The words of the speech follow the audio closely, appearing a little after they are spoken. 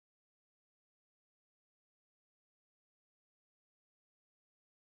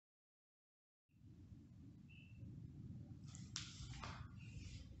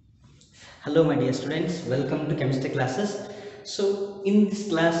Hello my dear students, welcome to chemistry classes. So in this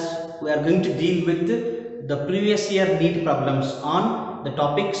class we are going to deal with the previous year NEET problems on the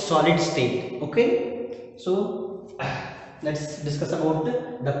topic solid state. Okay, so let's discuss about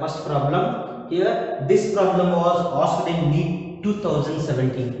the first problem. Here this problem was asked in NEET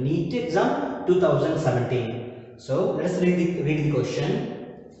 2017, NEET exam 2017. So let us read the question.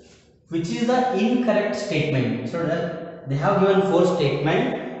 Which is the incorrect statement? So that they have given four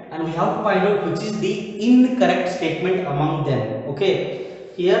statements and we have to find out which is the incorrect statement among them.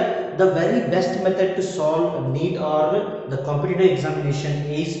 Okay, here the very best method to solve NEET or the competitive examination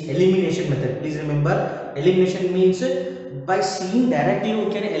is elimination method. Please remember, elimination means by seeing directly we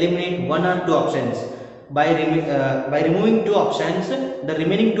can eliminate one or two options. By removing two options, the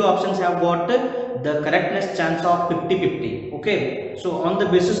remaining two options have got the correctness chance of 50-50. Okay, so on the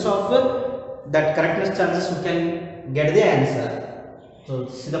basis of that correctness chances we can get the answer. So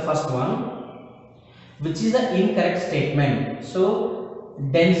this is the first one. Which is the incorrect statement? So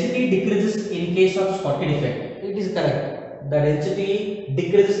density decreases in case of Schottky effect. It is correct. The density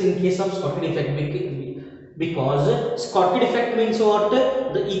decreases in case of Schottky effect because Schottky effect means what?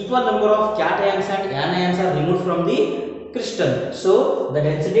 The equal number of cations and anions are removed from the crystal. So the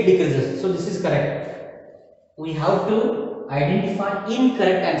density decreases. So this is correct. We have to identify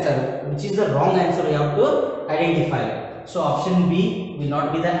incorrect answer. Which is the wrong answer we have to identify. So option B will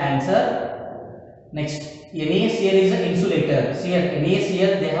not be the answer. Next, NaCl is an insulator. See here,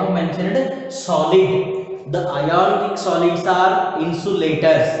 NaCl they have mentioned solid. The ionic solids are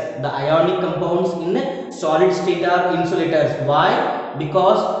insulators. The ionic compounds in solid state are insulators. Why?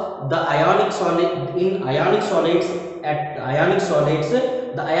 Because the ionic solid in ionic solids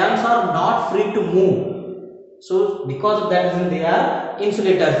the ions are not free to move. So because of that reason they are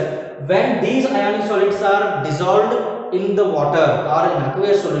insulators. When these ionic solids are dissolved in the water or in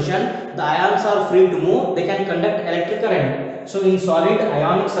aqueous solution, the ions are free to move. They can conduct electric current. So in solid,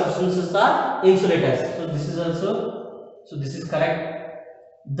 ionic substances are insulators. So this is also, so this is correct.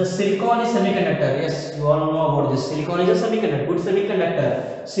 The silicon is semiconductor. Yes, you all know about this. Silicon is a semiconductor, good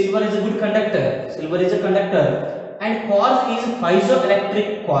semiconductor. Silver is a good conductor. Silver is a conductor. And quartz is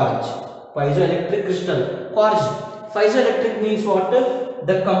piezoelectric quartz. Piezoelectric crystal. Quartz. Piezoelectric means what?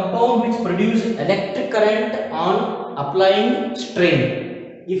 The compound which produces electric current on applying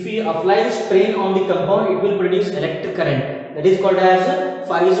strain. If we apply the strain on the compound, it will produce electric current. That is called as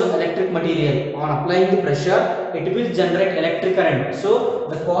piezoelectric material. On applying the pressure, it will generate electric current. So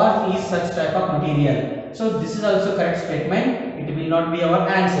the quartz is such type of material. So this is also correct statement. It will not be our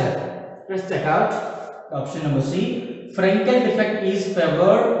answer. Let's check out option number C. Frenkel defect is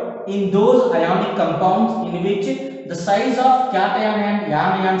favored in those ionic compounds in which the size of cation and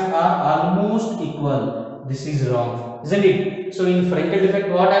anions are almost equal. This is wrong, isn't it? So in Frenkel defect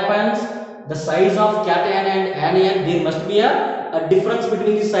what happens? The size of cation and anion, there must be a difference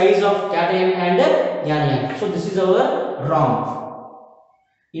between the size of cation and anion. So this is our wrong,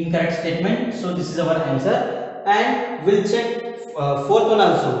 incorrect statement. So this is our answer. And we'll check fourth one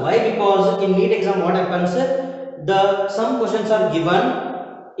also. Why? Because in NEET exam what happens? Some questions are given.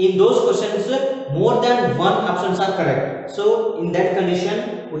 In those questions, more than one options are correct. So in that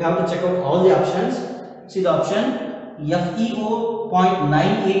condition, we have to check out all the options. See the option FeO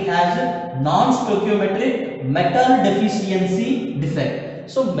 0.98 has non-stoichiometric metal deficiency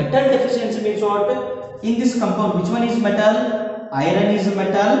defect. So metal deficiency means what? In this compound, which one is metal? Iron is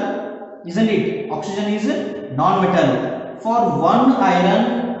metal, isn't it? Oxygen is non-metal. For one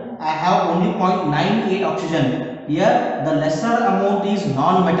iron, I have only 0.98 oxygen. Here the lesser amount is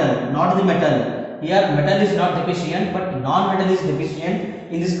non-metal, not the metal. Here metal is not deficient, but non-metal is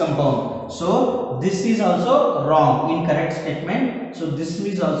deficient in this compound. So this is also wrong, incorrect statement. So this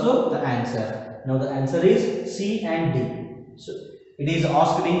is also the answer. Now the answer is C and D. So it is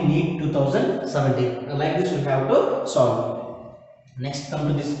asked in NEET 2017. Like this we have to solve. Next, come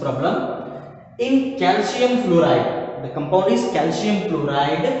to this problem. In calcium fluoride, the compound is calcium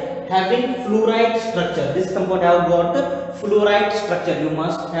fluoride having fluoride structure. This compound have got fluoride structure. You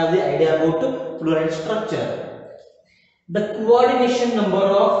must have the idea about fluoride structure. The coordination number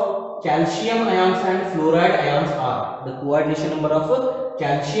of calcium ions and fluoride ions are. The coordination number of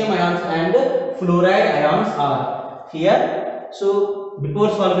calcium ions and fluoride ions are here. So before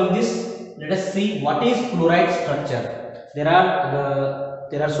solving this, let us see what is fluoride structure. There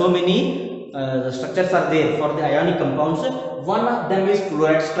are so many the structures are there for the ionic compounds. One of them is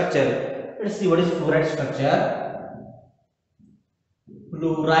fluoride structure. Let us see what is fluoride structure.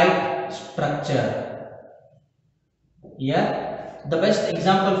 Fluoride structure. Here, the best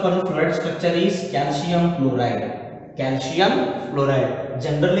example for the fluoride structure is calcium fluoride. calcium fluoride.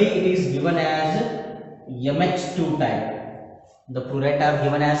 Generally it is given as MH2 type. The fluoride are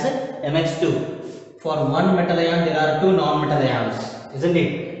given as MH2. For one metal ion there are two non-metal ions, isn't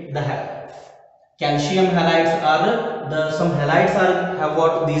it? The calcium halides are some halides are have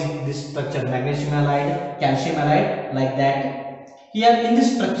what this structure, magnesium halide, calcium halide, like that. Here in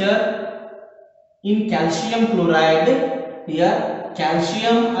this structure, in calcium fluoride, here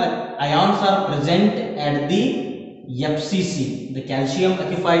calcium ions are present at the FCC. The calcium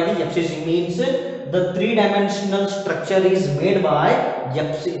occupied the FCC, means the three-dimensional structure is made by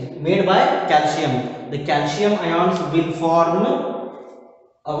calcium. The calcium ions will form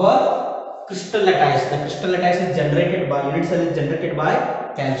our crystal lattice. The crystal lattice is generated by, unit cell is generated by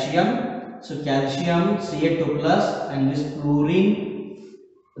calcium. So calcium Ca2 plus, and this fluorine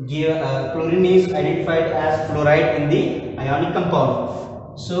is identified as fluoride in the ionic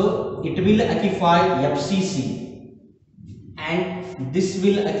compound. So it will occupy FCC, and this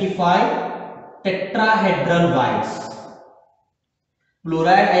will occupy tetrahedral voids.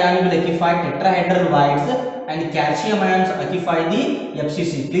 Fluoride ion will occupy tetrahedral voids, and calcium ions occupy the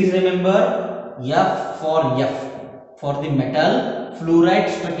FCC. Please remember F for the metal. Fluoride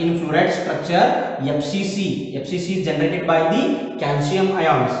in fluoride structure, FCC is generated by the calcium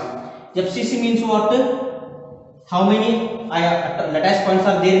ions. FCC means what? How many lattice points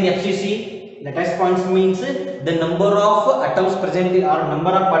are there in FCC? Lattice points means the number of atoms present or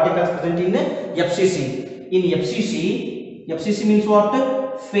number of particles present in FCC. In FCC means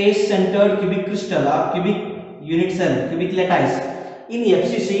what? Face centered cubic crystal or cubic unit cell, cubic lattice. In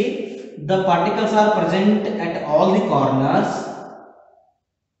FCC, the particles are present at all the corners,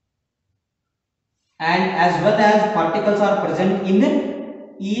 and as well as particles are present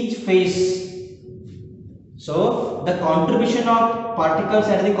in each face. So the contribution of particles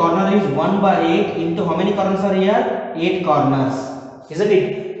at the corner is 1/8 into how many corners are here? 8 corners, isn't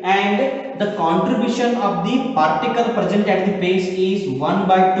it? And the contribution of the particle present at the face is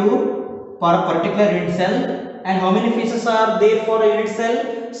 1/2 per particular unit cell. And how many faces are there for a unit cell?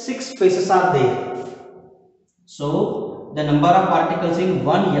 6 faces are there. So the number of particles in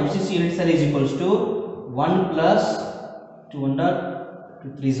one FCC unit cell is equals to 1 plus 200 to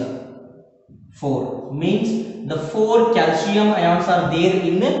 3 4, means the 4 calcium ions are there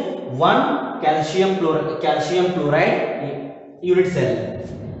in one calcium fluoride unit cell.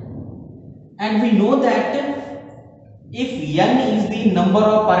 And we know that if n is the number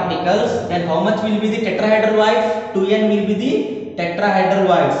of particles, then how much will be the tetrahedral voids? 2n will be the tetrahedral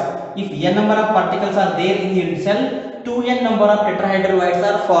voids. If n number of particles are there in the unit cell, 2n number of tetrahedral voids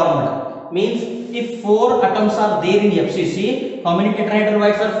are formed. Means if 4 atoms are there in FCC, how many tetrahedral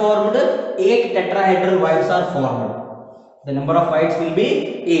voids are formed? 8 tetrahedral voids are formed. The number of voids will be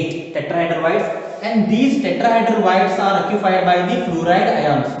 8 tetrahedral voids, and these tetrahedral voids are occupied by the fluoride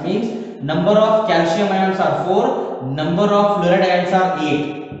ions. Means number of calcium ions are 4, number of fluoride ions are 8,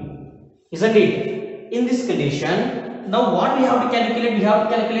 isn't it? In this condition, now what we have to calculate? We have to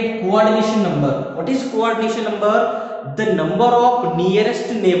calculate coordination number. What is coordination number? The number of nearest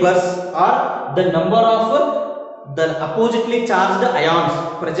neighbors, or the number of the oppositely charged ions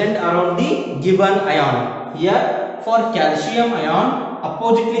present around the given ion. Here for calcium ion,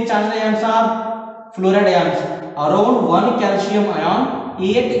 oppositely charged ions are fluoride ions. Around 1 calcium ion,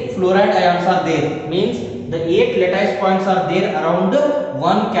 8 fluoride ions are there. Means the 8 lattice points are there around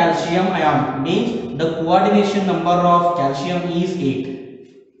 1 calcium ion. Means the coordination number of calcium is 8.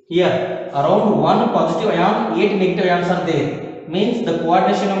 Here around 1 positive ion, 8 negative ions are there. Means the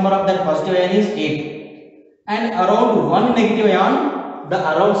coordination number of that positive ion is 8. And around 1 negative ion, the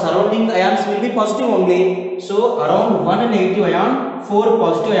around surrounding ions will be positive only. So around 1 negative ion, 4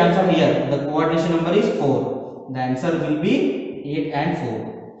 positive ions are here. The coordination number is 4. The answer will be 8 and 4.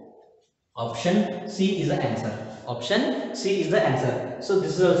 Option C is the answer. Option C is the answer. So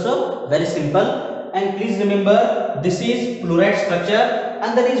this is also very simple. And please remember, this is fluoride structure.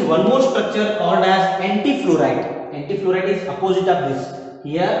 And there is one more structure called as anti-fluoride. Anti-fluoride is opposite of this.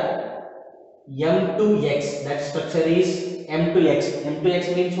 Here M2X, that structure is M2X.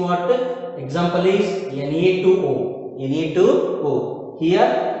 M2X means what? Example is Na2O. Na2O. Here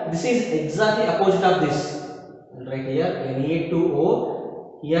this is exactly opposite of this. Right here Na2O.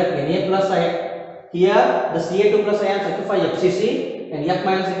 Here Na plus ion. Here the Ca2 plus ions occupy FCC and F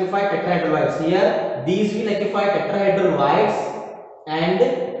minus occupy tetrahedral voids. Here these will occupy tetrahedral voids, and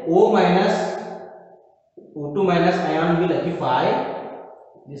O minus O2 minus ion will occupy,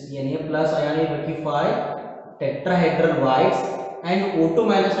 this Na plus ion will occupy tetrahedral voids, and O2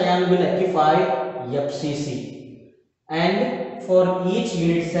 minus ion will occupy FCC. And for each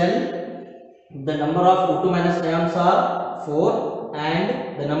unit cell, the number of O2 minus ions are 4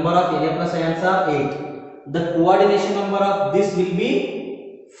 and the number of Na plus ions are 8. The coordination number of this will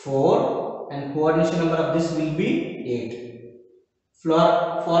be 4 and coordination number of this will be 8.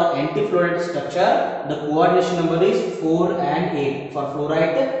 For anti-fluoride structure, the coordination number is 4 and 8. For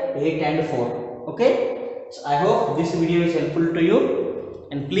fluoride, 8 and 4. Okay. So I hope this video is helpful to you,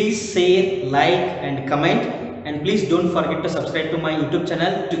 and please share, like and comment, and please don't forget to subscribe to my YouTube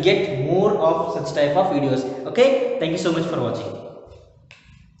channel to get more of such type of videos. Okay. Thank you so much for watching.